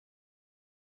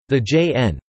The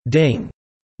J.N. Ding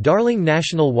Darling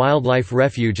National Wildlife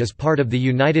Refuge is part of the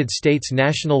United States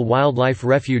National Wildlife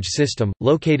Refuge system,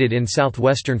 located in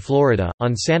southwestern Florida,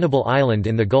 on Sanibel Island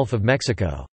in the Gulf of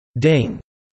Mexico. Ding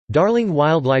Darling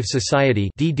Wildlife Society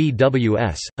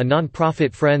 (DDWS), a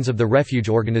non-profit Friends of the Refuge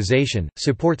organization,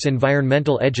 supports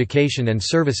environmental education and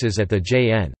services at the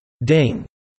J.N. Ding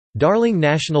Darling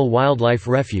National Wildlife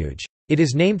Refuge. It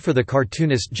is named for the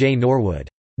cartoonist J. Norwood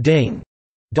Ding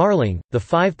Darling. The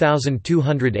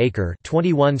 5,200-acre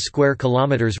 (21 square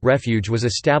kilometers) refuge was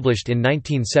established in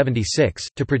 1976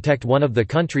 to protect one of the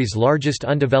country's largest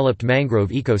undeveloped mangrove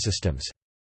ecosystems.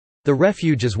 The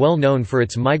refuge is well known for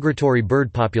its migratory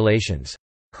bird populations.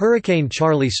 Hurricane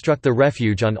Charley struck the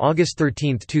refuge on August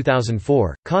 13,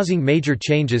 2004, causing major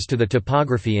changes to the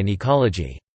topography and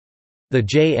ecology. The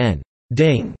J.N.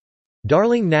 Ding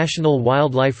Darling National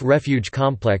Wildlife Refuge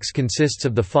complex consists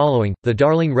of the following: the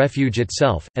Darling Refuge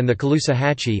itself, and the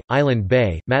Caloosahatchee, Island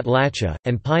Bay, Matlacha,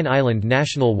 and Pine Island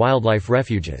National Wildlife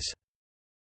Refuges.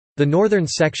 The northern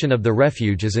section of the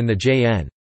refuge is in the J.N.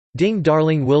 Ding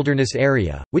Darling Wilderness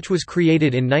Area, which was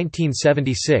created in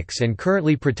 1976 and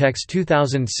currently protects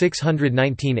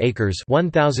 2,619 acres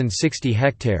 (1,060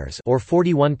 hectares) or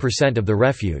 41% of the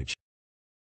refuge.